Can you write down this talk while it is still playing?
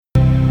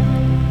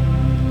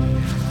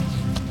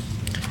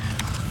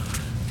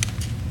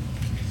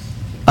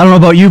I don't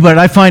know about you, but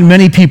I find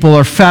many people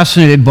are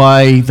fascinated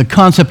by the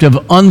concept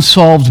of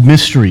unsolved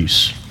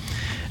mysteries.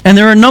 And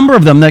there are a number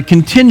of them that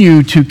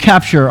continue to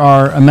capture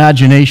our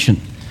imagination.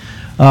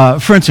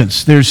 For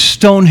instance, there's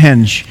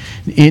Stonehenge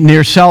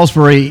near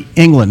Salisbury,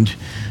 England.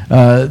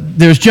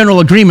 There's general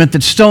agreement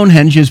that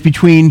Stonehenge is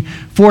between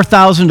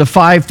 4,000 to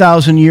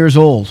 5,000 years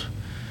old.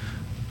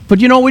 But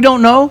you know what we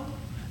don't know?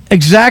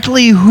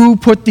 Exactly who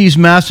put these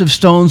massive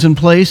stones in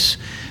place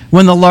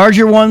when the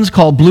larger ones,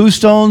 called blue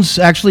stones,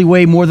 actually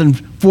weigh more than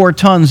 4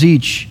 tons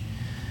each.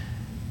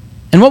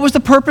 And what was the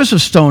purpose of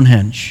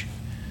Stonehenge?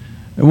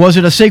 Was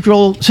it a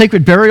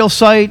sacred burial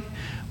site?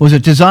 Was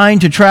it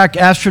designed to track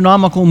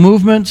astronomical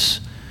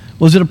movements?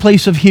 Was it a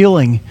place of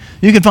healing?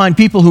 You can find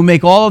people who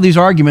make all of these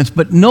arguments,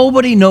 but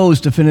nobody knows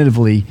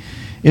definitively.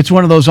 It's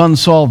one of those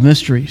unsolved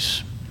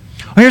mysteries.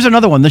 Here's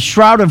another one, the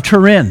Shroud of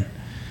Turin.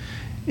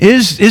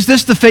 Is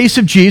this the face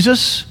of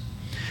Jesus?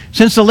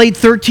 Since the late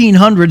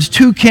 1300s,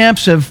 2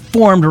 camps have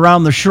formed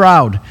around the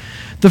shroud.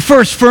 The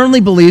first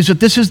firmly believes that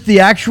this is the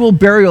actual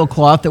burial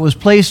cloth that was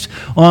placed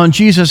on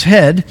Jesus'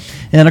 head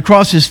and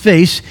across his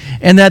face,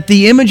 and that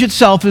the image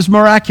itself is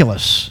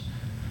miraculous.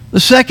 The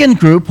second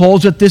group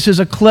holds that this is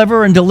a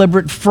clever and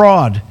deliberate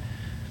fraud.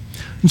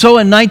 And so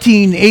in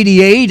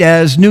 1988,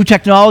 as new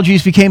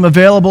technologies became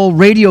available,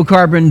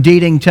 radiocarbon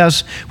dating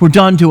tests were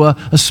done to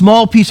a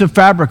small piece of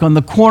fabric on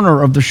the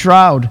corner of the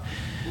shroud.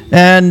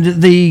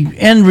 And the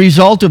end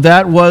result of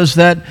that was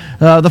that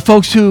the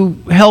folks who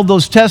held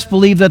those tests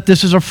believe that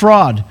this is a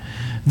fraud,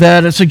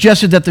 that it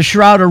suggested that the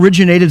shroud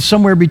originated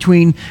somewhere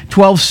between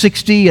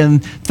 1260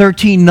 and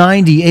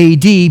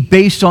 1390 AD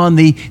based on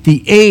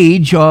the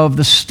age of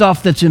the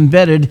stuff that's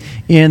embedded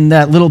in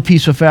that little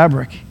piece of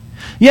fabric.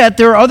 Yet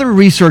there are other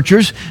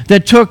researchers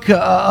that took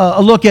a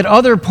look at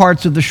other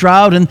parts of the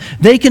shroud, and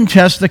they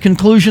contest the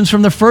conclusions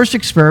from the first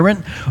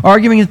experiment,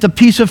 arguing that the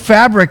piece of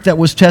fabric that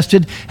was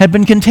tested had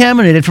been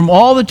contaminated from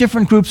all the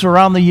different groups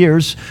around the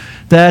years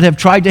that have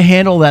tried to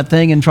handle that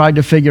thing and tried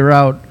to figure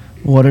out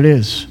what it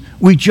is.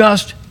 We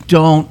just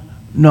don't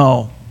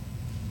know.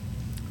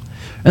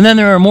 And then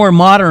there are more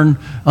modern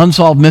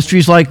unsolved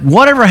mysteries, like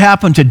whatever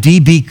happened to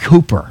D.B.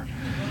 Cooper?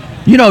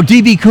 You know,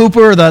 D.B.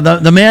 Cooper,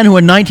 the man who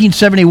in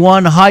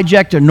 1971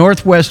 hijacked a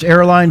Northwest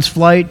Airlines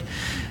flight.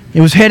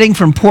 He was heading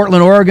from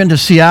Portland, Oregon to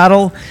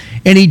Seattle,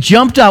 and he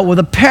jumped out with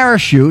a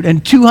parachute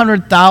and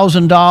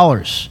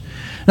 $200,000.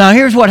 Now,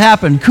 here's what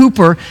happened.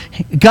 Cooper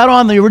got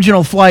on the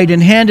original flight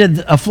and handed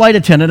a flight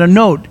attendant a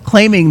note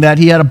claiming that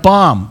he had a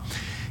bomb.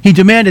 He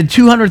demanded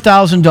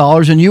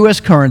 $200,000 in U.S.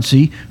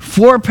 currency,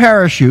 4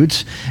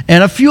 parachutes,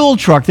 and a fuel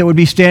truck that would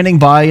be standing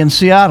by in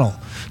Seattle.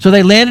 So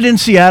they landed in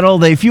Seattle,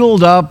 they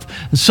fueled up,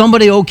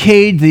 somebody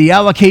okayed the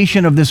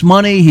allocation of this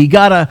money, he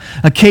got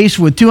a case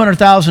with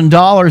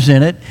 $200,000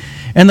 in it,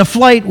 and the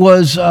flight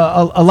was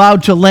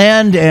allowed to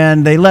land,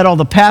 and they let all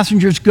the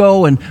passengers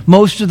go and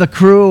most of the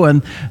crew,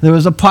 and there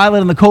was a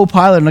pilot and the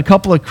co-pilot and a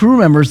couple of crew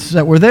members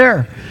that were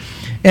there.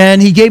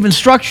 And he gave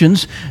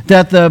instructions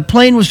that the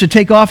plane was to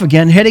take off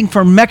again, heading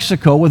for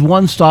Mexico with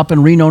one stop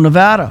in Reno,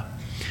 Nevada.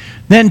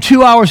 Then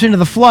 2 hours into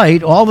the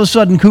flight, all of a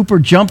sudden Cooper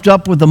jumped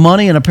up with the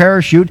money and a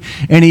parachute,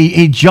 and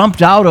he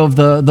jumped out of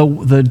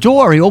the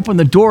door. He opened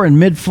the door in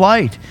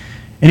mid-flight,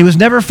 and he was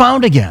never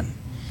found again.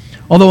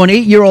 Although an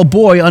 8-year-old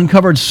boy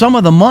uncovered some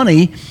of the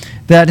money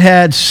that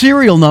had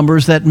serial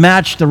numbers that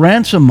matched the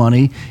ransom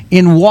money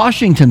in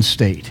Washington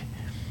State.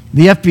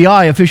 The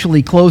FBI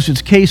officially closed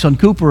its case on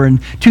Cooper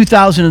in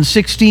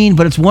 2016,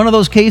 but it's one of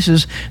those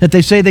cases that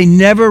they say they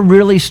never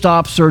really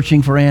stopped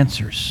searching for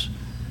answers.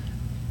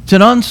 It's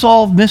an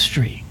unsolved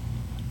mystery.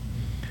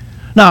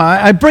 Now,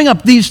 I bring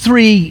up these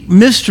 3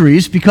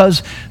 mysteries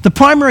because the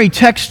primary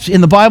text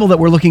in the Bible that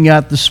we're looking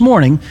at this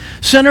morning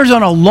centers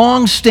on a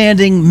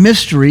long-standing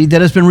mystery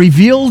that has been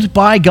revealed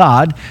by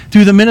God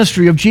through the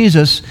ministry of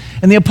Jesus.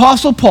 And the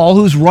Apostle Paul,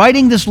 who's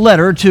writing this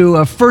letter to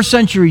a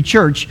first-century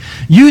church,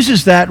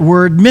 uses that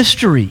word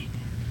mystery.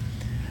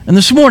 And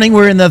this morning,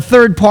 we're in the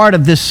 3rd part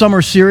of this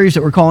summer series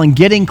that we're calling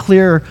Getting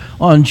Clear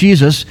on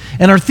Jesus.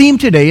 And our theme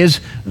today is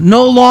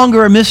no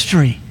longer a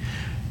mystery.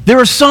 There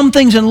are some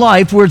things in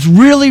life where it's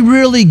really,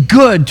 really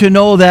good to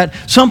know that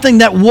something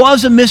that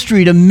was a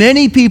mystery to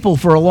many people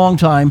for a long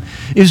time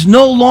is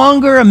no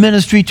longer a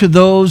mystery to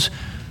those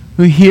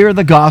who hear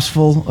the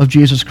gospel of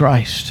Jesus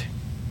Christ.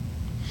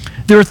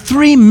 There are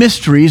 3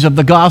 mysteries of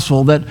the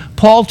gospel that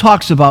Paul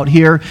talks about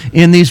here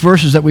in these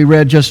verses that we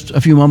read just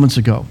a few moments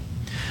ago.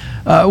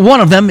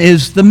 One of them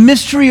is the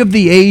mystery of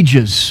the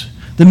ages.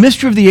 The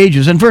mystery of the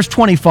ages. In verse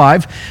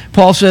 25,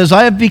 Paul says,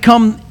 I have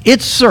become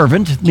its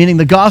servant, meaning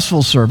the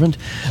gospel servant,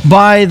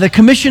 by the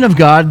commission of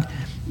God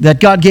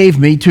that God gave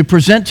me to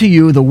present to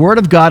you the word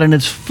of God in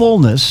its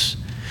fullness,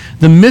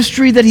 the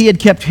mystery that he had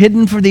kept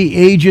hidden for the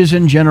ages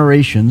and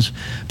generations,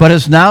 but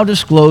has now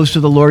disclosed to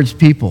the Lord's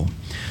people.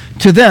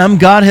 To them,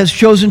 God has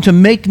chosen to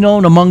make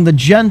known among the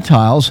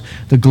Gentiles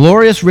the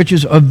glorious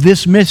riches of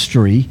this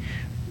mystery,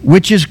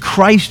 which is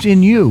Christ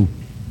in you,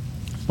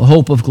 the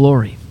hope of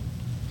glory.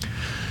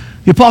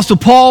 The Apostle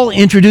Paul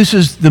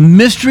introduces the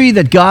mystery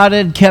that God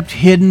had kept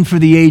hidden for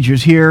the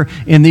ages here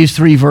in these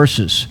 3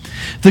 verses.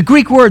 The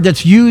Greek word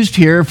that's used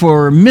here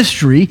for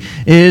mystery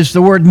is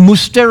the word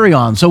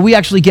mysterion. So we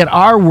actually get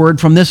our word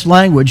from this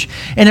language,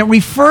 and it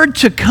referred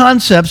to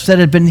concepts that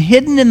had been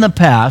hidden in the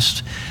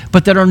past,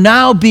 but that are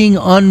now being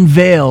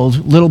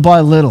unveiled little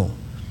by little.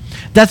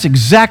 That's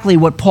exactly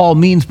what Paul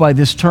means by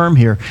this term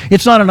here.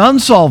 It's not an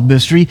unsolved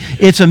mystery.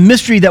 It's a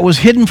mystery that was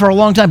hidden for a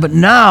long time, but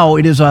now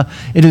it is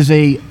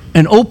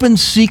an open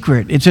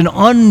secret. It's an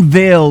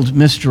unveiled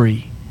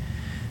mystery.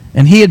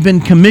 And he had been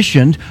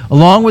commissioned,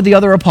 along with the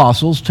other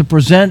apostles, to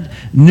present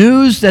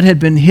news that had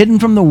been hidden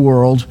from the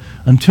world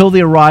until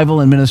the arrival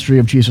and ministry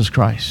of Jesus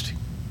Christ.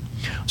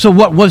 So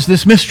what was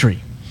this mystery?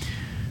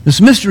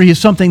 This mystery is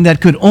something that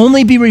could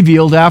only be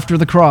revealed after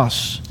the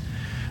cross.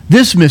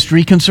 This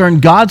mystery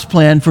concerned God's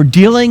plan for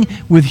dealing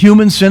with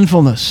human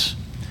sinfulness.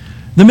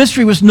 The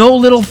mystery was no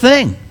little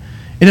thing.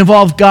 It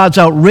involved God's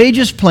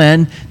outrageous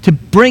plan to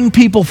bring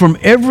people from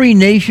every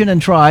nation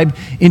and tribe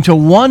into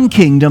one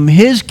kingdom,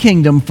 his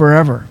kingdom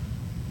forever.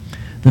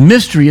 The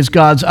mystery is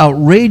God's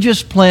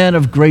outrageous plan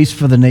of grace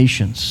for the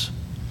nations.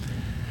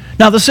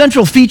 Now, the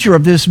central feature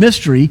of this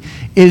mystery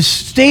is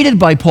stated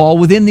by Paul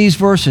within these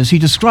verses. He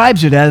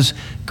describes it as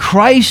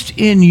Christ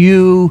in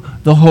you,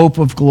 the hope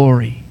of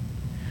glory.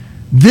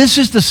 This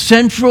is the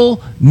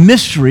central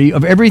mystery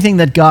of everything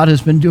that God has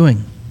been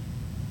doing.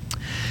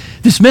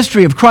 This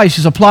mystery of Christ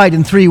is applied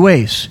in three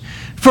ways.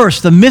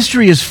 First, the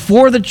mystery is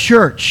for the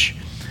church.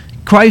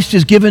 Christ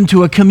is given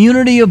to a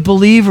community of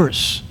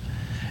believers.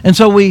 And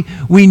so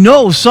we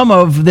know some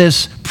of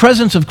this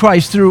presence of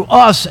Christ through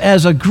us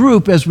as a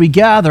group as we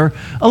gather,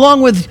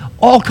 along with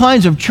all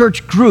kinds of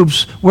church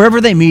groups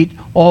wherever they meet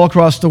all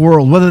across the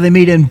world, whether they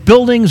meet in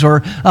buildings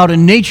or out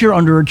in nature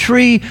under a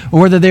tree, or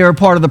whether they are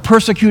part of the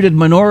persecuted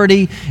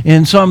minority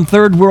in some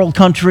third world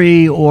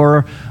country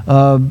or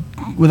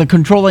with a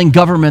controlling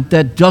government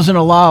that doesn't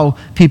allow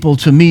people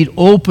to meet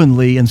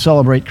openly and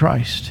celebrate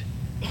Christ.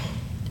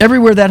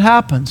 Everywhere that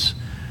happens,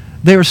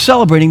 they are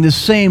celebrating this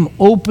same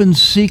open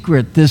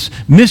secret, this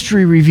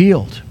mystery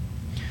revealed.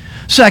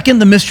 Second,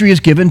 the mystery is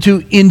given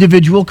to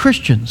individual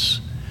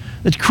Christians,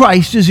 that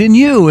Christ is in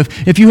you.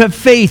 If you have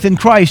faith in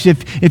Christ,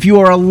 if you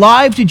are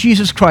alive to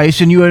Jesus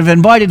Christ and you have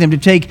invited him to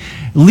take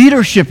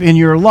leadership in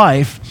your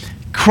life,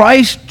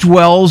 Christ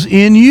dwells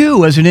in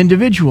you as an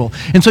individual.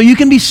 And so you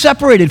can be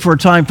separated for a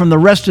time from the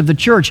rest of the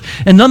church,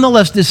 and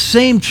nonetheless this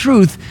same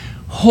truth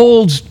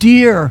holds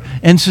dear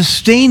and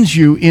sustains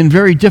you in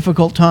very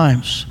difficult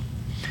times.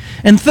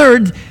 And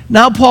third,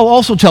 now Paul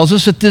also tells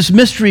us that this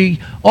mystery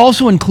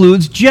also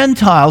includes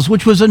Gentiles,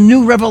 which was a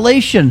new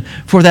revelation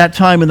for that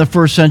time in the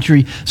first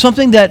century,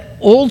 something that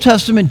Old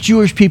Testament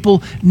Jewish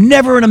people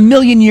never in a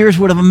million years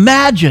would have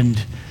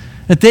imagined,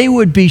 that they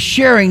would be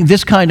sharing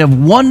this kind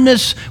of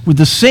oneness with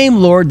the same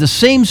Lord, the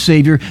same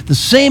Savior, the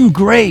same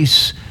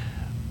grace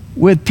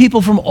with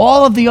people from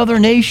all of the other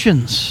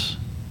nations.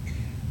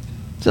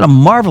 It's a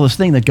marvelous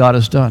thing that God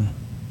has done.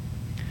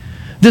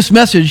 This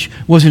message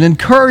was an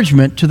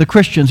encouragement to the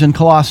Christians in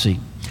Colossae.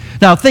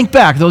 Now think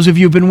back, those of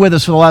you who've been with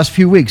us for the last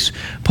few weeks.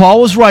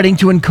 Paul was writing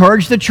to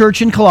encourage the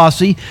church in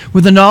Colossae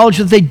with the knowledge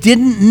that they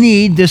didn't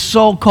need this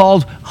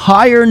so-called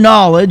higher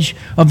knowledge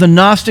of the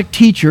Gnostic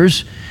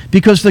teachers,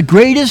 because the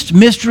greatest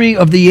mystery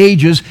of the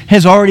ages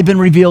has already been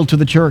revealed to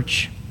the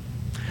church.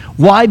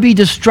 Why be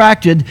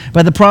distracted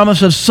by the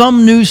promise of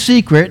some new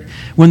secret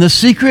when the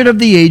secret of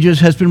the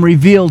ages has been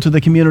revealed to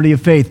the community of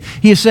faith?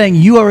 He is saying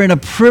you are in a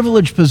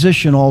privileged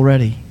position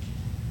already.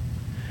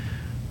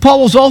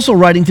 Paul was also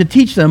writing to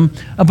teach them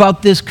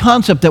about this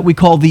concept that we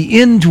call the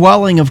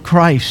indwelling of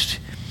Christ.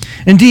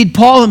 Indeed,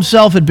 Paul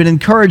himself had been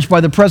encouraged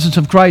by the presence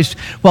of Christ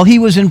while he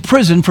was in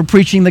prison for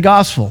preaching the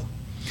gospel.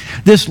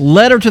 This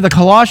letter to the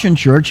Colossian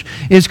church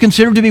is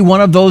considered to be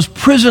one of those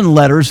prison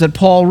letters that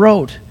Paul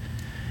wrote.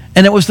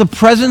 And it was the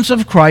presence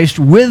of Christ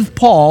with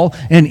Paul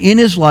and in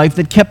his life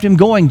that kept him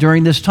going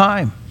during this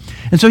time.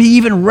 And so he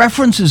even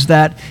references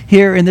that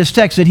here in this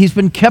text, that he's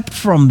been kept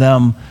from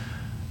them.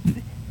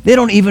 They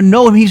don't even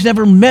know him. He's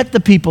never met the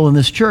people in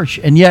this church.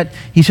 And yet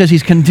he says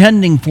he's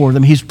contending for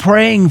them. He's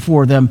praying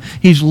for them.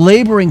 He's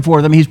laboring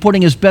for them. He's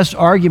putting his best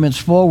arguments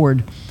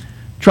forward,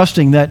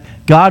 trusting that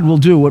God will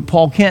do what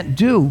Paul can't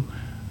do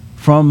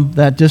from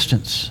that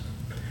distance.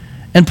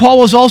 And Paul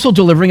was also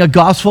delivering a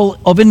gospel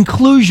of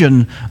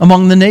inclusion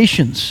among the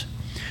nations.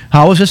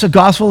 How is this a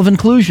gospel of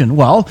inclusion?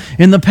 Well,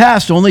 in the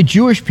past, only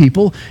Jewish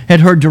people had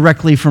heard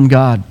directly from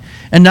God.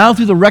 And now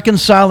through the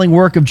reconciling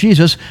work of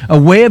Jesus, a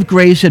way of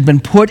grace had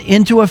been put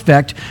into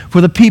effect for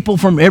the people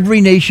from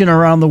every nation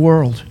around the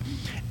world.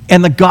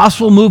 And the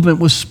gospel movement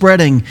was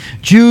spreading.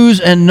 Jews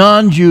and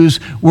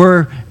non-Jews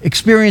were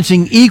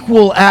experiencing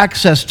equal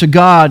access to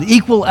God,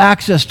 equal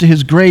access to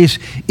his grace,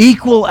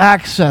 equal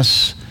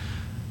access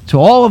to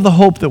all of the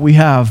hope that we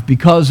have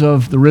because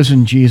of the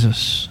risen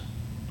Jesus.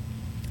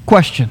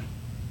 Question: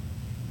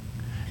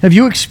 have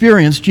you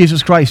experienced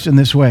Jesus Christ in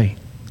this way?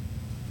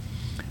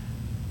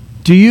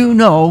 Do you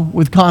know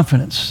with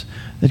confidence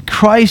that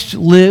Christ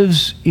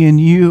lives in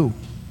you?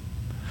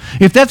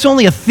 If that's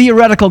only a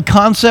theoretical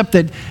concept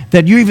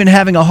that you're even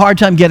having a hard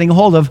time getting a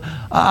hold of,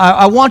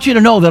 I want you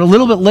to know that a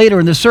little bit later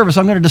in this service,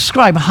 I'm going to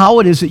describe how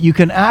it is that you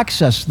can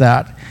access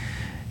that.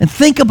 And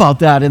think about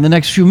that in the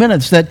next few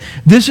minutes, that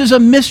this is a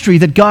mystery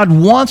that God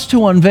wants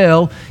to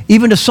unveil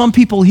even to some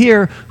people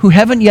here who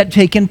haven't yet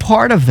taken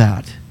part of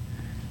that.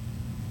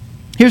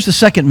 Here's the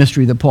second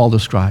mystery that Paul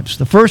describes.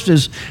 The first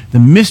is the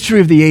mystery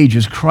of the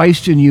ages,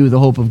 Christ in you, the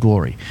hope of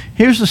glory.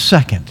 Here's the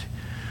second.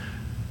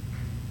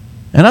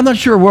 And I'm not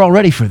sure we're all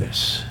ready for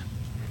this.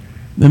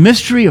 The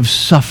mystery of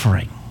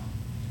suffering.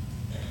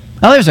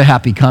 Now, there's a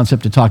happy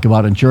concept to talk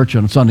about in church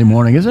on Sunday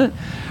morning, isn't it?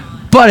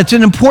 But it's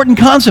an important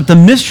concept. The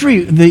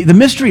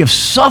mystery of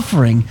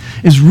suffering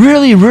is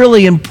really,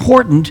 really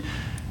important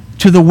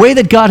to the way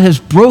that God has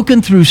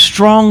broken through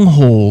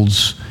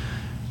strongholds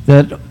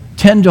that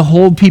tend to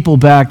hold people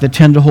back, that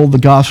tend to hold the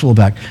gospel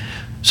back.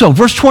 So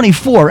verse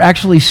 24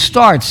 actually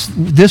starts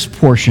this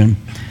portion.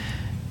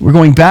 We're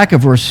going back a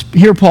verse.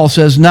 Here Paul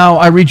says, "Now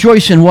I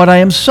rejoice in what I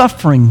am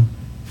suffering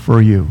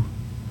for you."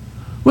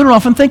 We don't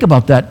often think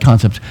about that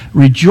concept,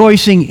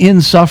 rejoicing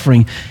in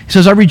suffering. He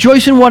says, "I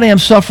rejoice in what I am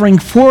suffering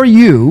for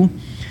you,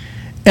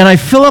 and I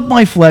fill up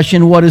my flesh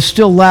in what is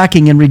still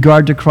lacking in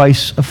regard to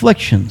Christ's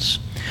afflictions.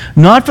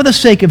 Not for the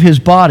sake of his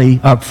body,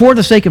 for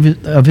the sake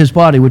of his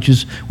body, which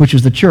is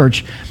the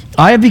church,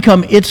 I have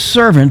become its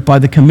servant by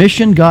the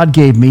commission God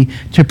gave me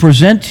to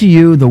present to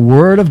you the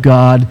word of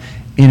God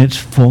in its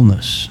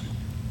fullness."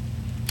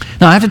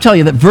 Now, I have to tell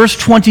you that verse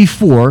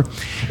 24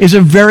 is a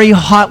very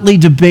hotly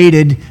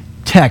debated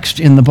text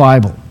in the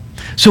Bible.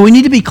 So we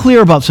need to be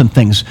clear about some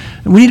things.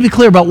 We need to be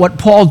clear about what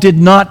Paul did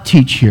not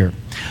teach here.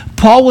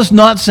 Paul was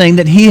not saying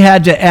that he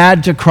had to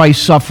add to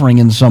Christ's suffering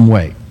in some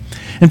way.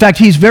 In fact,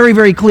 he's very,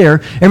 very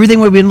clear. Everything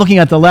we've been looking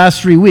at the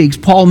last 3 weeks,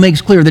 Paul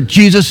makes clear that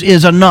Jesus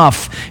is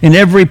enough in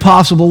every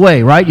possible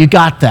way, right? You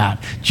got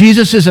that.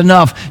 Jesus is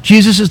enough.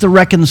 Jesus is the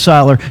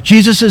reconciler.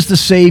 Jesus is the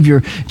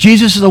Savior.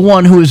 Jesus is the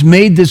one who has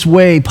made this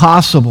way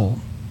possible.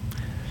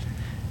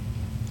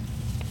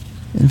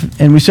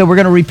 And we said we're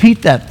going to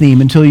repeat that theme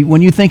until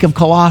when you think of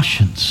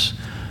Colossians,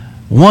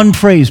 one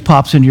phrase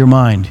pops into your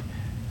mind.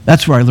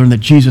 That's where I learned that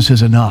Jesus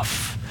is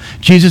enough.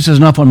 Jesus is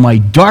enough on my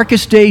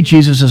darkest day.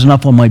 Jesus is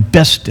enough on my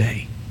best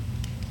day.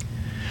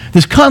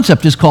 This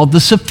concept is called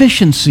the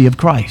sufficiency of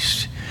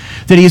Christ,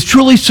 that he is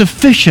truly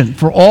sufficient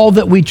for all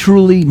that we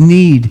truly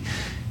need.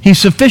 He's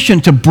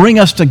sufficient to bring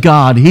us to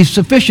God. He's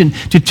sufficient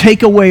to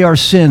take away our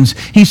sins.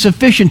 He's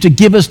sufficient to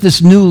give us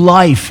this new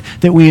life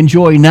that we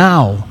enjoy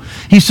now.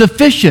 He's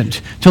sufficient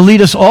to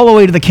lead us all the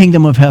way to the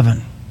kingdom of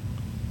heaven.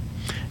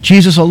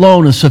 Jesus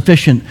alone is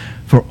sufficient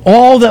for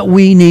all that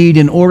we need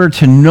in order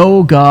to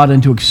know God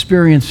and to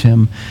experience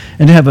him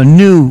and to have a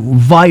new,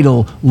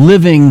 vital,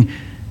 living,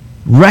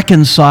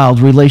 reconciled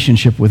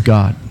relationship with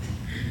God.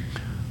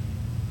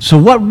 So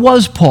what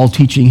was Paul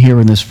teaching here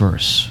in this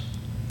verse?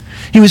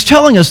 He was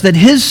telling us that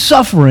his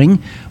suffering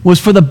was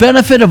for the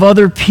benefit of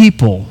other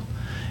people.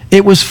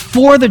 It was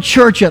for the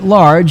church at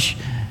large,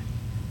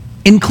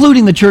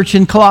 including the church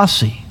in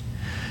Colossae.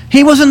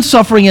 He wasn't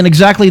suffering in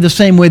exactly the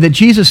same way that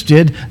Jesus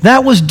did.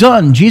 That was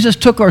done. Jesus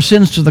took our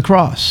sins to the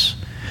cross.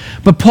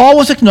 But Paul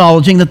was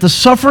acknowledging that the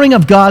suffering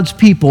of God's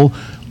people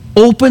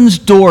opens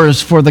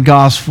doors for the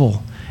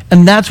gospel.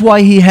 And that's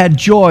why he had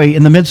joy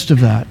in the midst of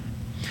that.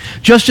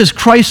 Just as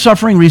Christ's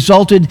suffering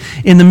resulted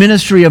in the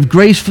ministry of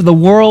grace for the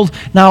world,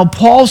 now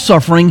Paul's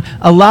suffering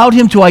allowed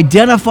him to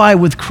identify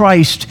with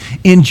Christ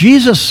in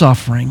Jesus'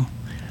 suffering.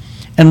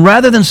 And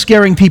rather than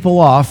scaring people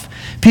off,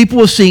 people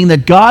were seeing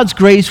that God's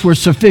grace was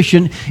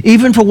sufficient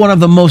even for one of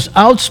the most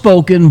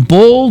outspoken,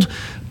 bold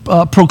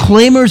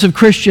proclaimers of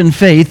Christian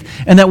faith,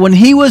 and that when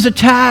he was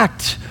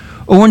attacked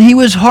or when he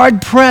was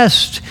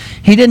hard-pressed,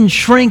 he didn't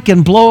shrink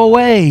and blow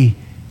away.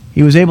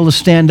 He was able to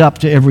stand up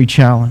to every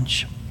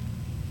challenge.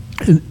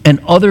 And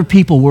other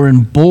people were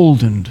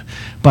emboldened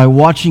by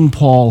watching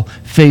Paul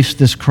face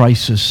this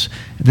crisis,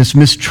 this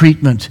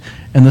mistreatment,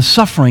 and the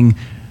suffering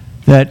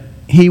that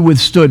he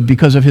withstood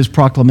because of his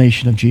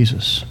proclamation of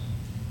Jesus.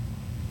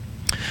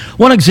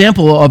 One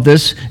example of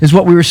this is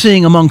what we were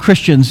seeing among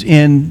Christians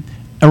in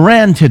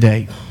Iran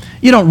today.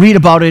 You don't read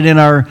about it in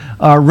our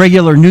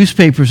regular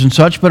newspapers and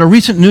such, but a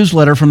recent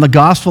newsletter from the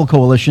Gospel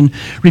Coalition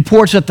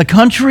reports that the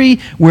country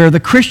where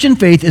the Christian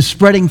faith is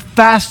spreading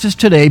fastest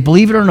today,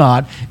 believe it or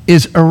not,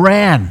 is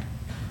Iran.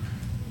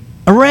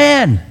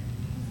 Iran!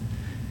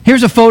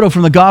 Here's a photo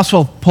from the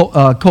Gospel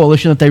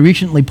Coalition that they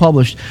recently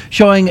published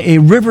showing a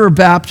river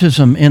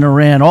baptism in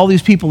Iran. All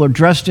these people are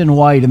dressed in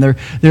white and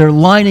they're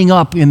lining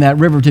up in that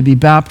river to be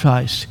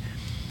baptized.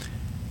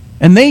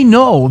 And they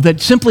know that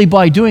simply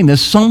by doing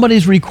this,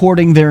 somebody's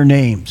recording their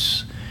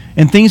names.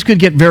 And things could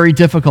get very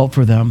difficult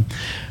for them.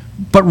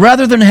 But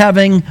rather than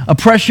having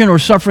oppression or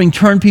suffering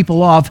turn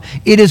people off,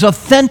 it is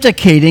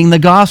authenticating the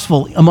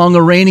gospel among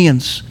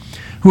Iranians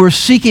who are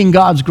seeking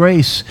God's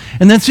grace.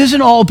 And this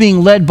isn't all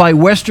being led by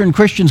Western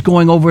Christians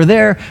going over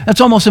there.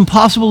 That's almost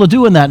impossible to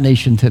do in that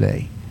nation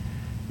today.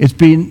 It's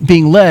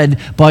being led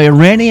by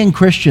Iranian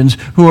Christians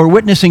who are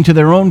witnessing to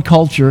their own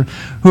culture,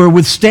 who are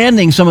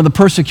withstanding some of the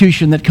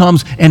persecution that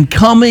comes and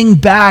coming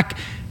back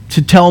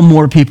to tell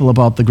more people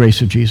about the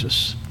grace of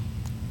Jesus.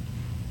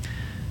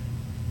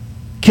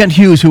 Kent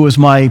Hughes, who was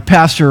my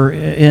pastor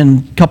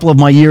in a couple of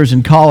my years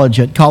in college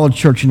at College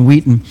Church in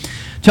Wheaton,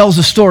 tells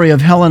the story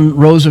of Helen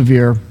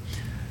Roseveare.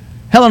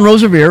 Helen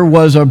Roseveare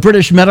was a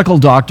British medical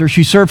doctor.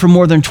 She served for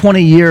more than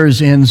 20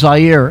 years in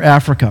Zaire,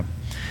 Africa.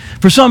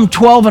 For some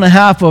 12 and a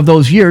half of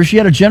those years, she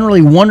had a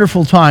generally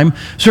wonderful time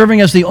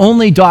serving as the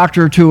only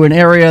doctor to an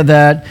area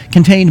that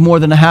contained more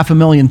than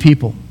 500,000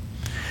 people.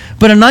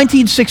 But in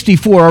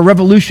 1964, a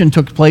revolution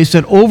took place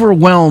that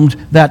overwhelmed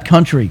that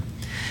country.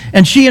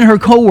 And she and her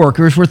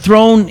co-workers were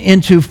thrown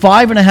into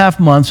 5.5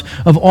 months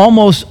of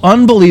almost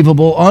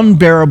unbelievable,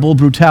 unbearable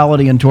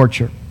brutality and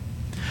torture.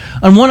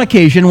 On one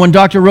occasion, when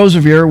Dr.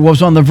 Roseveare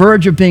was on the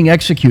verge of being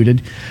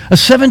executed, a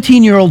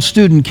 17-year-old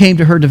student came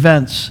to her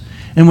defense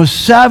and was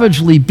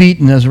savagely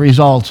beaten as a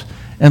result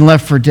and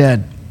left for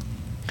dead.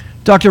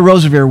 Dr.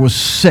 Roseveare was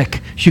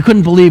sick. She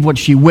couldn't believe what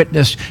she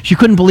witnessed. She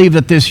couldn't believe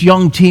that this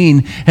young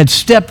teen had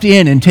stepped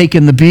in and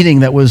taken the beating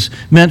that was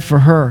meant for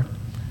her.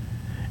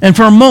 And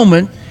for a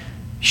moment,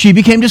 she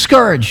became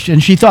discouraged,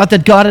 and she thought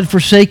that God had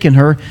forsaken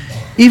her,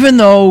 even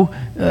though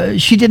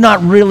she did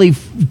not really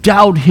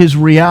doubt his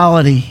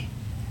reality.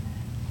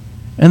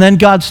 And then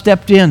God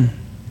stepped in.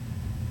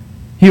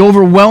 He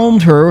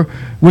overwhelmed her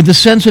with the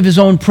sense of his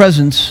own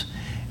presence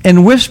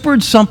and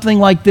whispered something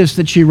like this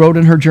that she wrote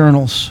in her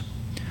journals.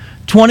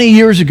 20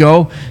 years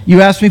ago,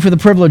 you asked me for the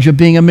privilege of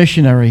being a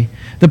missionary,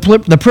 the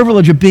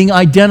privilege of being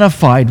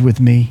identified with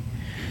me.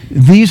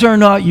 These are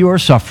not your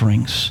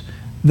sufferings.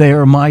 They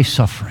are my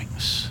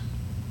sufferings.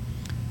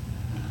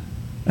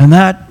 And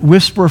that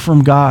whisper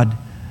from God,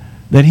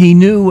 that he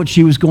knew what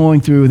she was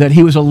going through, that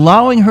he was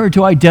allowing her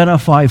to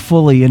identify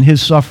fully in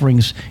his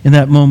sufferings in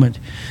that moment,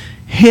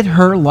 hit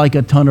her like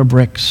a ton of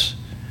bricks.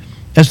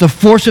 As the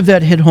force of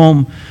that hit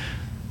home,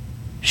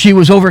 she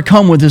was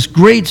overcome with this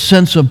great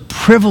sense of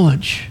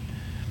privilege.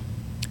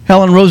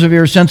 Helen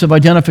Roseveare's sense of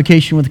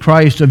identification with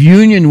Christ, of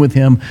union with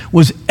him,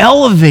 was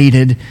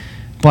elevated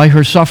by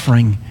her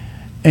suffering,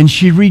 and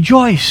she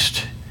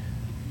rejoiced.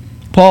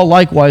 Paul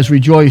likewise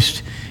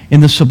rejoiced in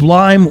the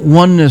sublime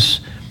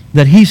oneness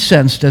that he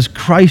sensed as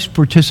Christ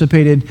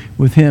participated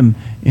with him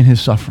in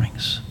his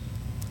sufferings.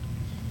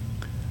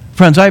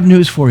 Friends, I have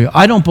news for you.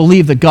 I don't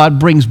believe that God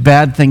brings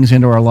bad things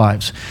into our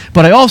lives,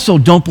 but I also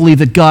don't believe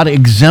that God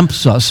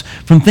exempts us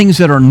from things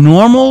that are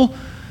normal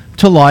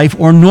to life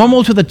or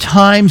normal to the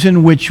times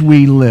in which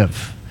we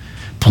live.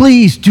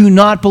 Please do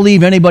not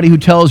believe anybody who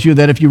tells you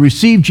that if you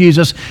receive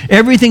Jesus,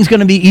 everything's going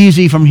to be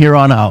easy from here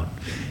on out.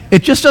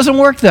 It just doesn't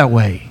work that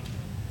way.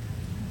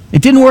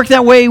 It didn't work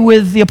that way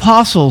with the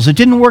apostles. It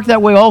didn't work that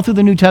way all through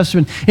the New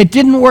Testament. It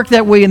didn't work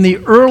that way in the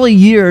early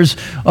years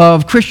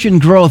of Christian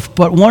growth.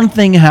 But one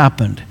thing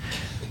happened,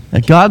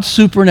 that God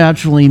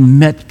supernaturally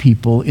met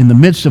people in the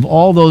midst of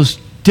all those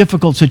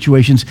difficult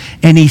situations,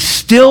 and he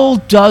still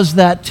does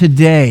that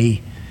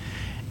today.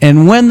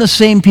 And when the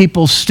same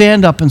people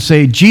stand up and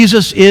say,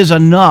 Jesus is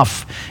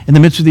enough in the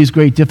midst of these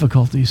great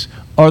difficulties,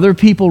 other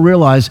people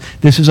realize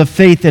this is a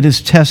faith that is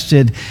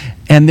tested,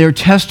 and their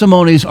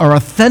testimonies are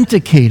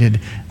authenticated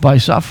by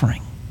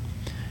suffering.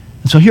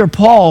 And so here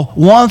Paul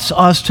wants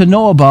us to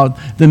know about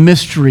the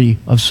mystery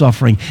of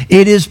suffering.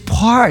 It is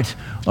part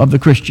of the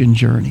Christian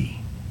journey.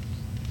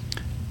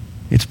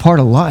 It's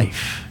part of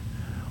life.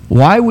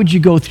 Why would you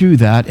go through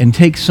that and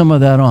take some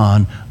of that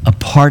on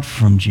apart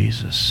from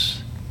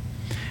Jesus?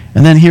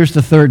 And then here's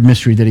the third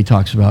mystery that he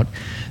talks about.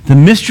 The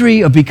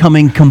mystery of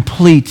becoming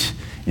complete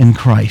in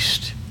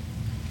Christ.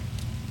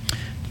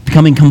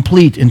 Becoming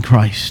complete in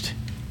Christ.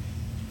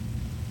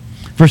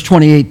 Verse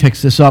 28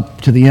 picks this up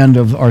to the end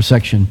of our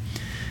section.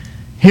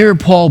 Here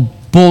Paul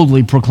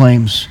boldly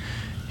proclaims,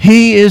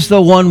 he is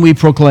the one we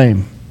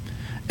proclaim,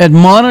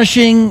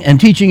 admonishing and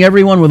teaching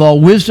everyone with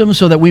all wisdom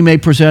so that we may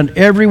present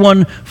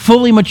everyone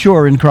fully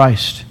mature in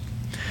Christ.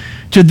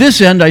 To this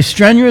end, I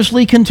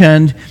strenuously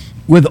contend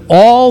with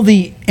all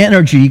the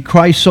energy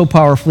Christ so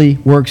powerfully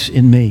works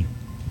in me.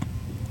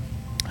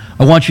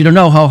 I want you to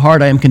know how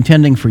hard I am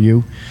contending for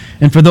you,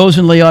 and for those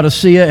in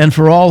Laodicea, and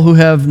for all who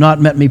have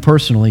not met me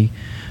personally.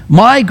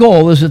 My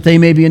goal is that they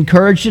may be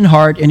encouraged in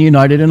heart and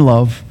united in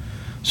love,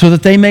 so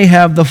that they may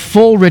have the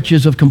full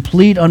riches of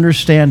complete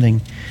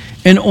understanding,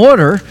 in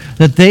order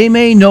that they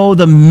may know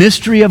the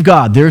mystery of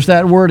God. There's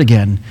that word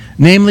again,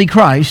 namely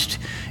Christ,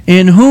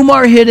 in whom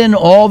are hidden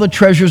all the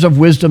treasures of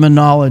wisdom and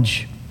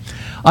knowledge.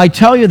 I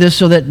tell you this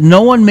so that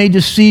no one may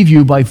deceive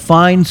you by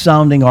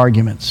fine-sounding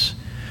arguments.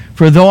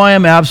 For though I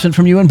am absent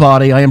from you in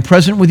body, I am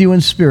present with you in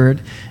spirit,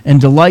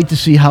 and delight to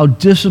see how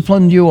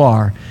disciplined you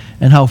are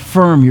and how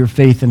firm your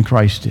faith in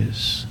Christ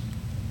is.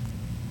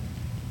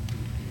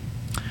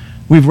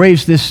 We've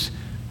raised this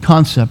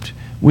concept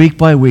week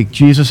by week.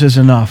 Jesus is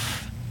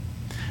enough.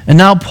 And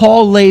now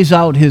Paul lays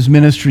out his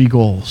ministry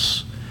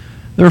goals.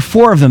 There are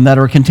 4 of them that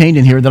are contained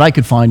in here that I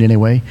could find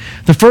anyway.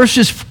 The first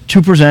is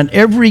to present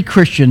every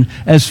Christian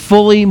as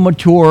fully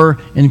mature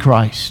in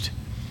Christ.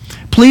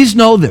 Please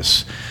know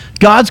this.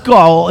 God's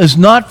goal is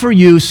not for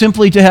you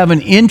simply to have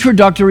an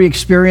introductory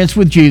experience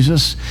with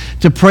Jesus,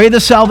 to pray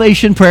the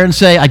salvation prayer and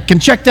say, I can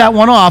check that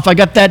one off, I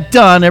got that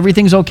done,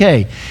 everything's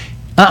okay.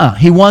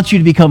 He wants you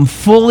to become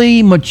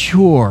fully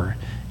mature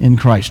in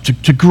Christ,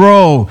 to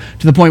grow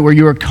to the point where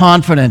you are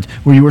confident,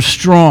 where you are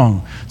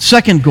strong.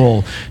 Second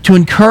goal, to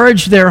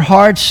encourage their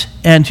hearts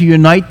and to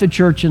unite the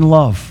church in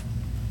love.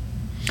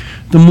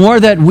 The more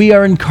that we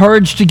are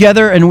encouraged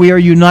together and we are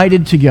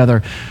united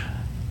together,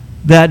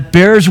 that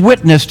bears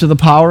witness to the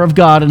power of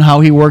God and how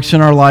He works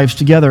in our lives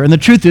together. And the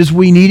truth is,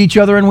 we need each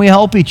other and we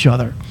help each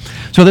other.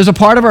 So there's a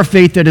part of our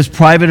faith that is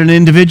private and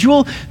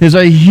individual. There's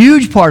a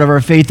huge part of our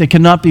faith that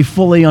cannot be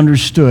fully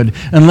understood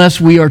unless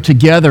we are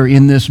together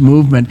in this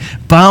movement,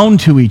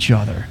 bound to each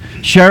other,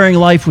 sharing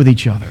life with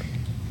each other.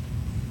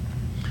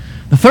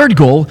 The third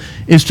goal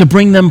is to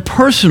bring them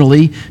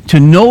personally to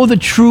know the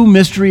true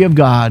mystery of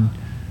God,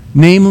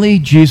 namely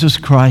Jesus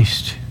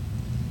Christ.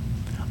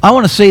 I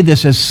want to say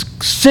this as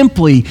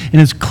simply and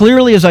as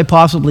clearly as I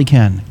possibly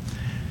can.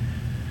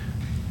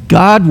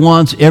 God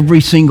wants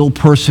every single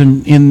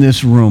person in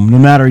this room, no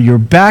matter your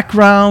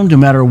background, no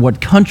matter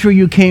what country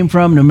you came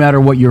from, no matter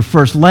what your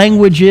first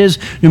language is,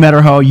 no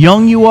matter how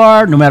young you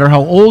are, no matter how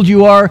old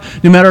you are,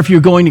 no matter if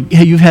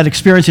you've had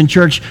experience in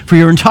church for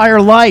your entire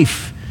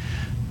life.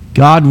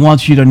 God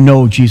wants you to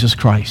know Jesus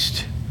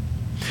Christ.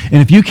 And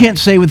if you can't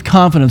say with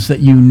confidence that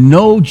you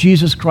know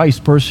Jesus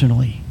Christ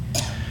personally,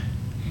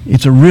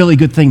 it's a really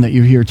good thing that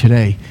you're here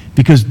today,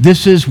 because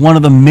this is one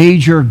of the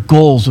major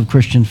goals of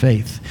Christian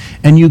faith.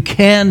 And you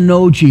can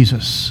know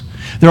Jesus.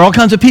 There are all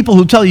kinds of people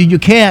who tell you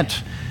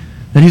can't,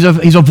 that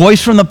he's a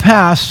voice from the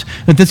past,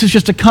 that this is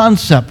just a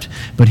concept.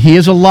 But He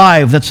is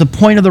alive. That's the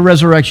point of the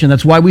resurrection.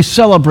 That's why we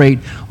celebrate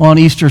on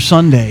Easter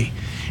Sunday.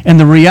 And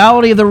the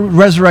reality of the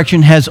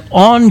resurrection has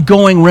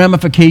ongoing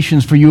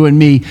ramifications for you and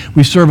me.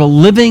 We serve a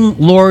living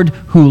Lord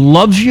who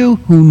loves you,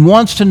 who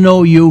wants to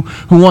know you,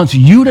 who wants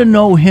you to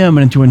know Him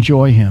and to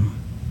enjoy Him.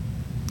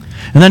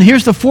 And then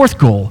here's the fourth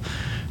goal,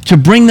 to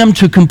bring them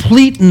to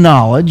complete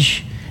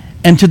knowledge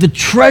and to the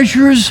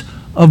treasures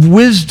of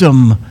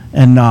wisdom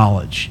and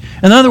knowledge.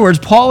 In other words,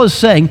 Paul is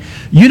saying,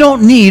 you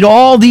don't need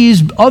all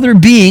these other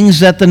beings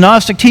that the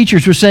Gnostic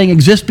teachers were saying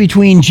exist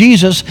between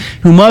Jesus,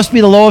 who must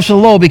be the lowest of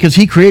the low because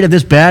He created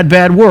this bad,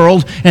 bad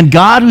world, and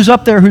God who's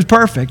up there who's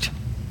perfect.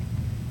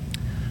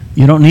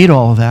 You don't need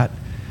all of that,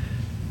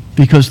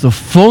 because the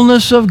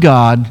fullness of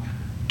God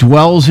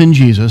dwells in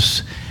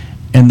Jesus,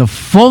 and the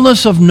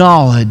fullness of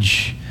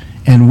knowledge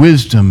and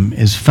wisdom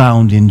is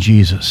found in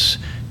Jesus.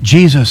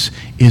 Jesus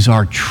is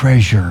our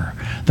treasure.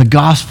 The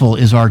gospel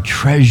is our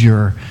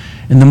treasure.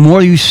 And the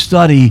more you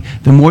study,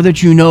 the more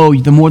that you know,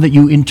 the more that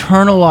you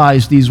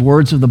internalize these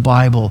words of the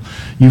Bible,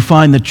 you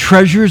find the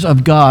treasures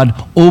of God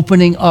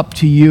opening up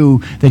to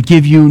you that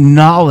give you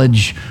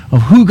knowledge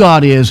of who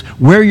God is,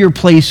 where your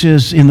place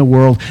is in the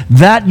world,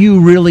 that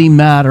you really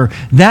matter,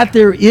 that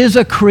there is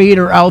a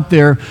Creator out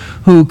there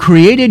who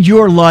created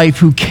your life,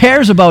 who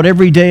cares about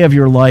every day of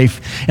your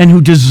life, and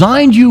who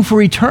designed you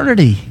for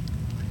eternity.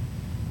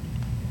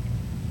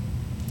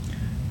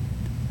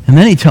 And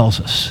then he tells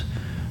us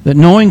that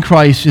knowing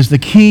Christ is the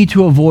key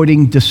to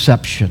avoiding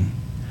deception.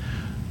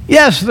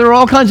 Yes, there are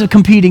all kinds of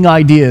competing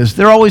ideas.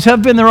 There always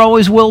have been, there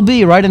always will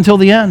be, right until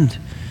the end.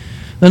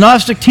 The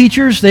Gnostic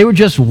teachers, they were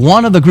just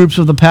one of the groups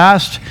of the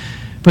past,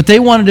 but they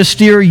wanted to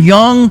steer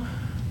young,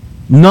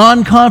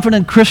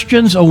 non-confident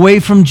Christians away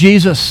from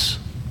Jesus.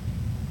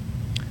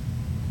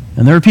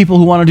 And there are people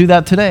who want to do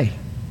that today.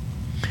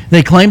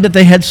 They claimed that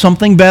they had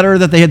something better,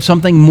 that they had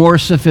something more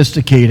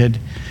sophisticated.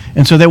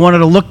 And so they wanted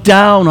to look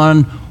down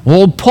on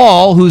old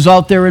Paul, who's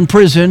out there in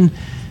prison,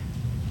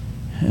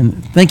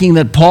 and thinking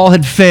that Paul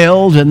had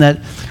failed and that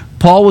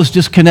Paul was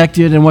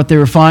disconnected, and what they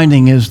were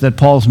finding is that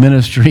Paul's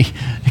ministry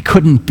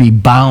couldn't be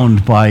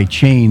bound by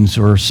chains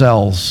or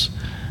cells.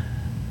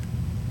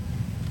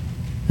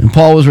 And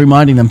Paul was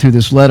reminding them through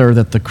this letter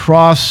that the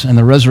cross and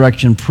the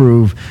resurrection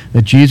prove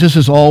that Jesus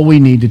is all we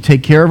need to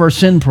take care of our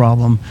sin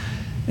problem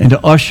and to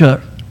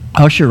usher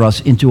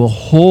us into a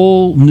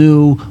whole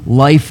new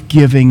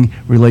life-giving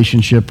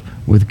relationship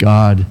with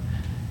God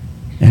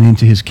and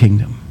into His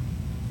kingdom.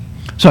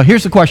 So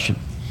here's the question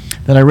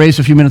that I raised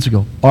a few minutes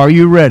ago. Are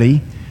you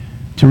ready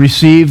to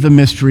receive the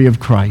mystery of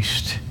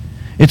Christ?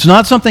 It's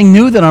not something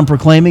new that I'm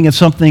proclaiming. It's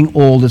something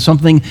old. It's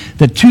something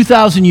that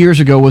 2,000 years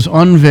ago was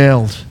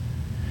unveiled.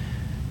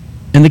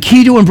 And the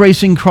key to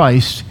embracing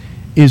Christ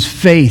is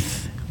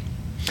faith.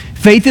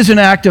 Faith is an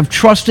act of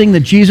trusting that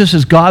Jesus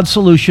is God's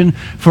solution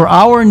for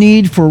our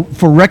need for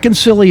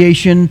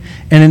reconciliation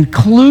and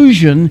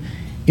inclusion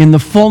in the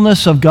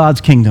fullness of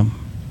God's kingdom.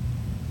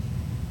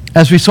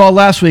 As we saw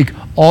last week,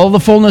 all the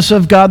fullness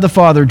of God the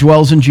Father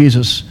dwells in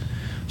Jesus.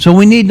 So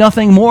we need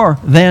nothing more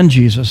than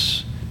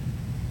Jesus.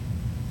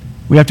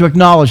 We have to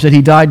acknowledge that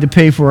He died to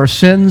pay for our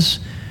sins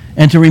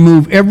and to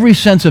remove every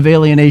sense of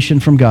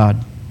alienation from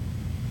God.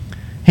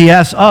 He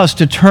asks us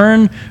to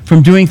turn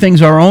from doing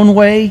things our own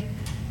way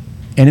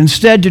and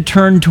instead to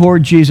turn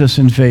toward Jesus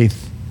in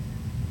faith.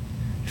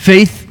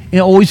 Faith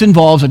always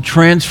involves a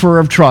transfer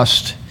of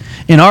trust.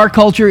 In our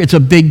culture, it's a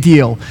big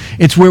deal.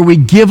 It's where we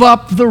give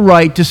up the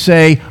right to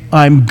say,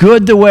 I'm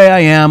good the way I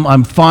am,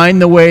 I'm fine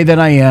the way that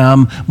I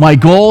am. My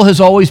goal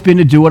has always been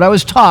to do what I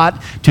was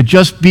taught, to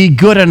just be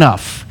good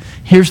enough.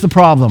 Here's the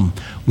problem.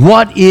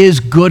 What is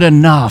good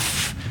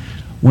enough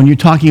when you're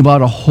talking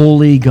about a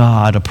holy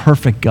God, a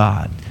perfect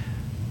God?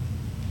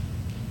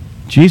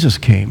 Jesus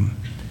came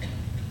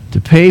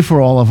to pay for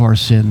all of our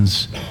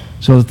sins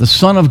so that the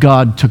Son of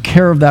God took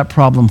care of that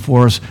problem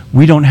for us.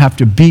 We don't have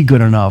to be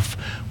good enough.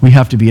 We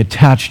have to be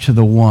attached to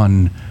the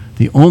one,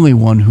 the only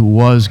one who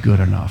was good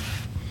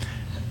enough.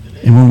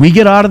 And when we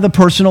get out of the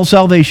personal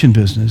salvation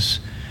business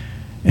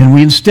and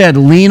we instead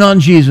lean on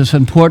Jesus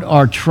and put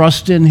our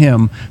trust in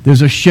him,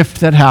 there's a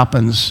shift that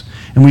happens.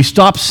 And we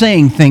stop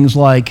saying things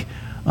like,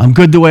 I'm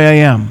good the way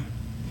I am,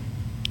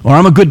 or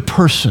I'm a good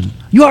person.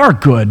 You are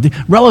good.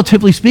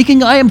 Relatively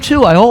speaking, I am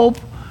too, I hope.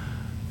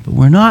 But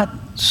we're not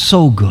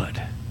so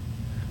good.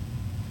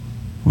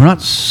 We're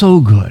not so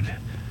good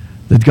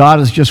that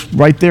God is just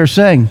right there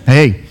saying,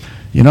 hey,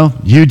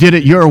 you did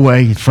it your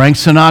way. Frank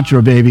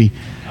Sinatra, baby.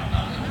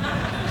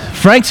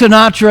 Frank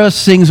Sinatra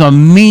sings a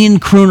mean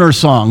crooner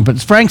song, but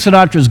Frank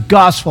Sinatra's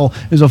gospel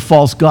is a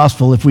false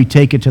gospel if we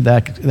take it to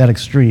that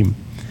extreme.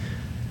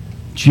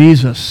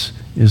 Jesus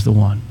is the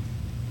one.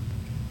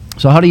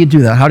 So how do you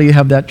do that? How do you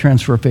have that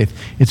transfer of faith?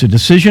 It's a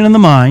decision in the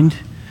mind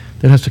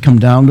that has to come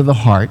down to the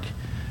heart.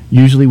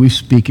 Usually we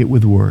speak it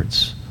with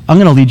words. I'm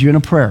going to lead you in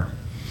a prayer.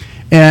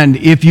 And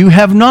if you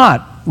have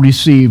not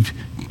received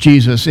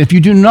Jesus, if you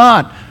do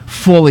not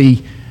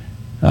fully,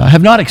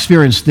 have not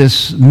experienced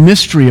this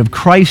mystery of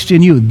Christ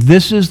in you,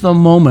 this is the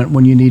moment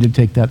when you need to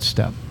take that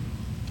step.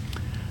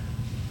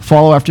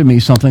 Follow after me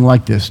something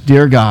like this.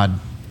 Dear God,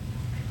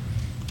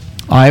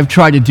 I have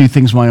tried to do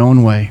things my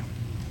own way.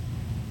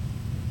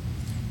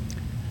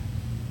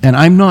 And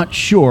I'm not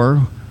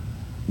sure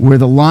where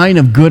the line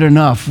of good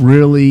enough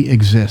really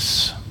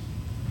exists.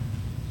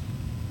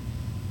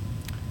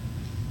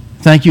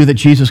 Thank you that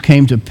Jesus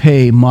came to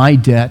pay my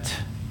debt,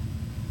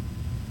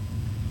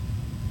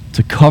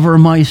 to cover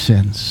my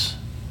sins,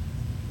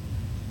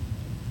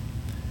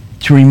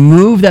 to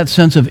remove that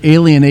sense of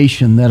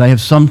alienation that I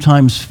have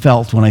sometimes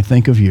felt when I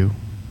think of you,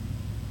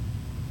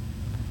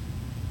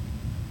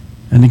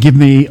 and to give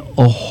me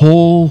a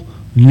whole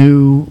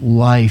new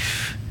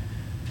life.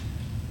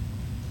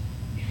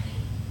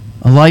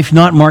 A life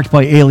not marked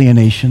by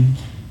alienation,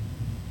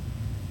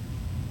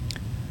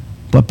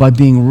 but by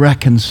being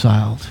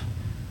reconciled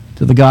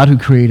to the God who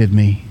created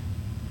me,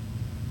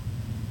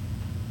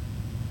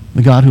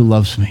 the God who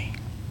loves me.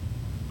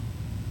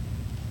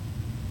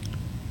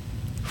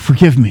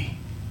 Forgive me.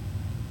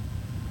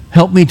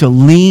 Help me to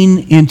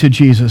lean into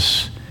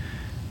Jesus.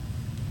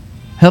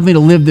 Help me to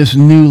live this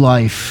new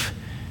life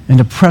and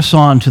to press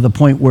on to the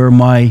point where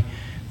my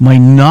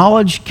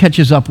knowledge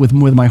catches up with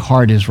where my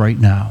heart is right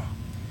now.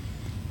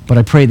 But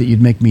I pray that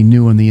you'd make me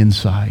new on the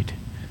inside,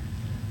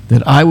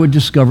 that I would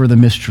discover the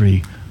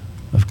mystery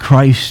of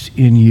Christ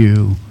in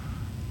you,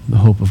 the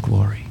hope of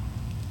glory.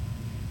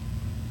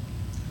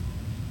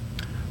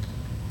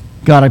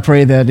 God, I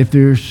pray that if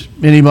there's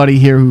anybody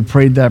here who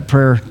prayed that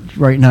prayer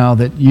right now,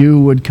 that you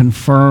would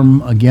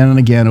confirm again and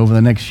again over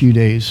the next few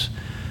days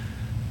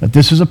that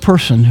this is a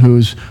person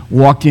who's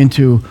walked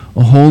into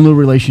a whole new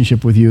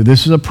relationship with you.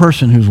 This is a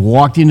person who's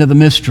walked into the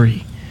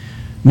mystery,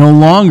 no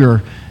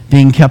longer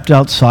being kept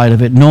outside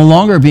of it, no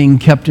longer being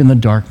kept in the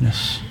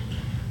darkness.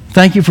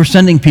 Thank you for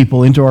sending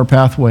people into our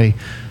pathway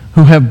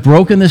who have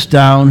broken this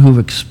down, who've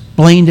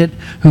explained it,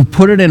 who've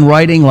put it in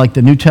writing like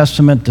the New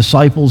Testament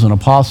disciples and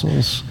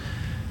apostles.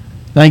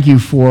 Thank you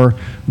for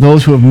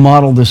those who have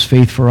modeled this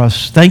faith for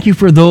us. Thank you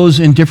for those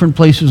in different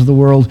places of the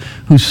world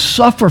who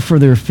suffer for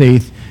their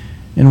faith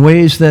in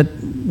ways that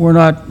we're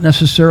not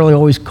necessarily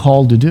always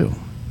called to do.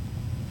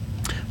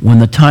 When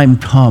the time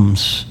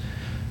comes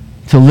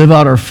to live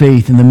out our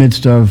faith in the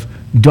midst of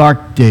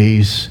dark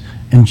days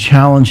and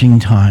challenging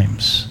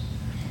times,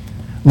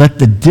 let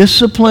the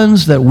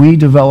disciplines that we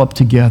develop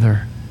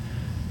together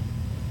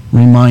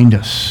remind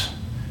us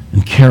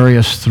and carry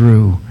us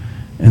through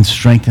and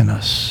strengthen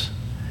us.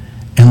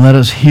 And let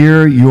us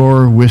hear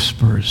your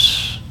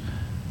whispers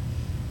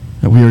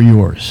that we are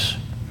yours,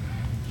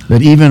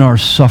 that even our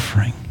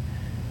suffering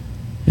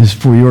is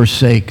for your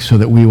sake, so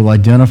that we will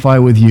identify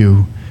with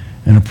you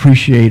and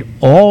appreciate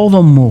all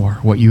the more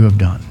what you have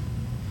done.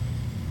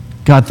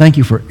 God, thank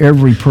you for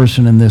every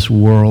person in this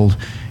world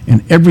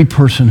and every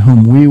person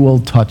whom we will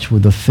touch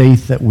with the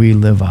faith that we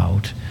live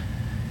out.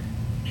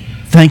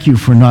 Thank you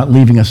for not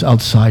leaving us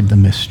outside the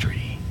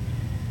mystery.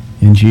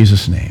 In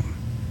Jesus' name,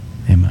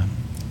 amen.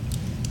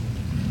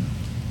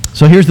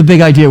 So here's the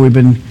big idea we've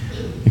been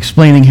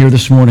explaining here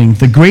this morning.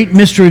 The great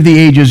mystery of the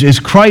ages is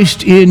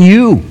Christ in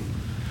you.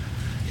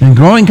 And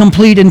growing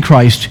complete in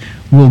Christ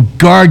will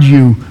guard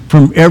you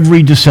from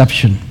every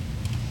deception.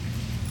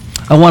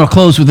 I want to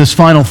close with this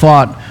final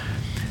thought.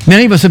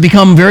 Many of us have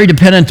become very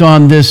dependent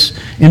on this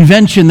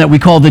invention that we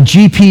call the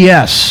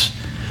GPS.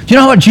 Do you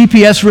know how a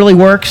GPS really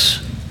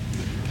works?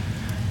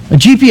 A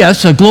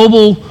GPS, a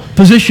global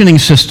positioning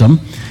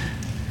system,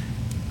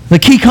 The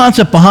key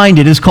concept behind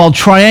it is called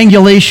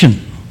triangulation.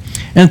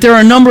 And there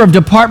are a number of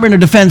Department of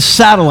Defense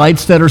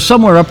satellites that are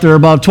somewhere up there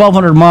about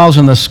 1,200 miles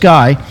in the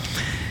sky.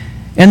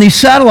 And these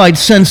satellites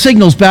send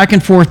signals back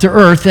and forth to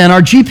Earth, and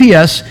our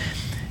GPS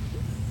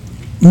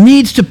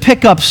needs to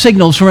pick up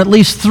signals from at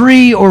least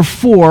 3 or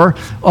 4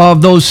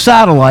 of those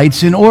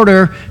satellites in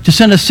order to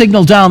send a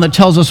signal down that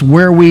tells us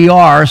where we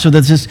are so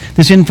that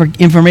this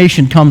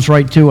information comes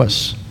right to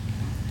us.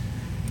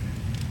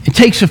 It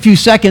takes a few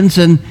seconds,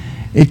 and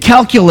it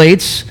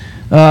calculates,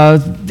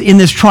 in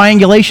this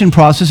triangulation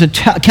process, it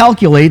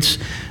calculates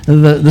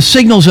the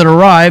signals that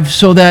arrive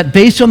so that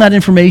based on that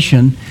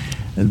information,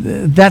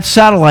 that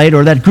satellite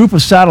or that group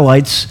of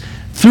satellites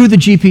through the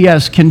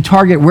GPS can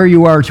target where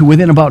you are to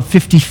within about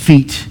 50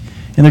 feet,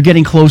 and they're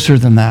getting closer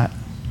than that.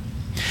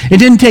 It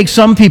didn't take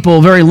some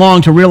people very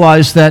long to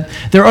realize that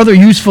there are other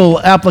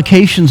useful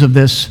applications of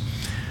this,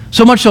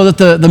 so much so that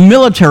the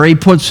military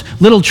puts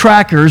little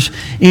trackers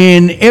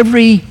in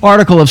every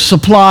article of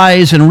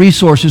supplies and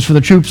resources for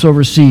the troops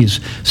overseas,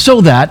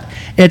 so that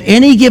at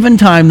any given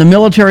time the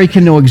military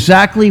can know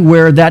exactly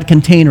where that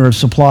container of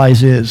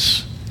supplies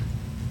is.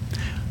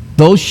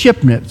 Those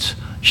shipments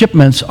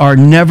are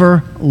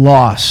never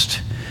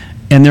lost,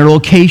 and their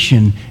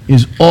location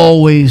is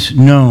always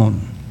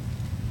known.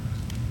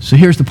 So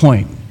here's the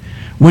point.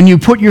 When you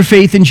put your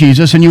faith in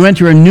Jesus and you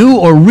enter a new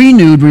or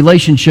renewed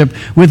relationship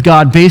with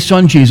God based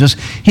on Jesus,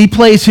 He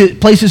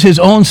places His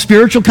own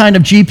spiritual kind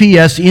of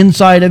GPS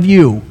inside of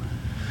you.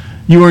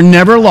 You are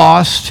never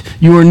lost.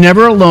 You are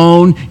never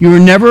alone. You are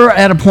never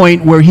at a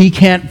point where He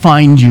can't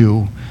find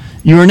you.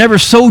 You are never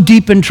so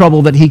deep in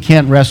trouble that He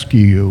can't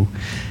rescue you.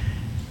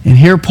 And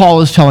here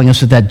Paul is telling us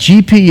that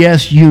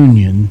GPS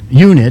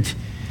unit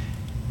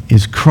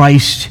is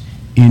Christ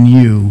in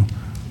you,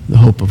 the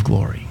hope of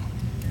glory.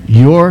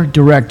 Your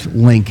direct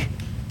link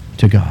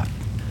to God.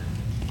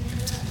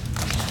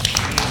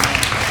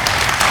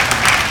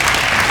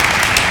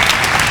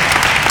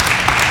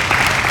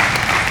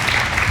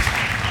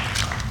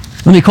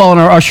 Let me call on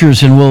our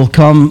ushers, and we'll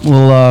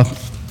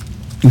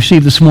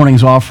receive this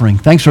morning's offering.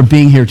 Thanks for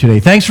being here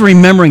today. Thanks for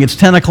remembering it's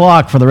 10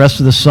 o'clock for the rest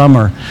of the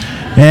summer.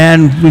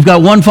 And we've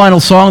got one final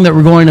song that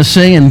we're going to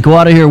sing and go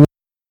out of here.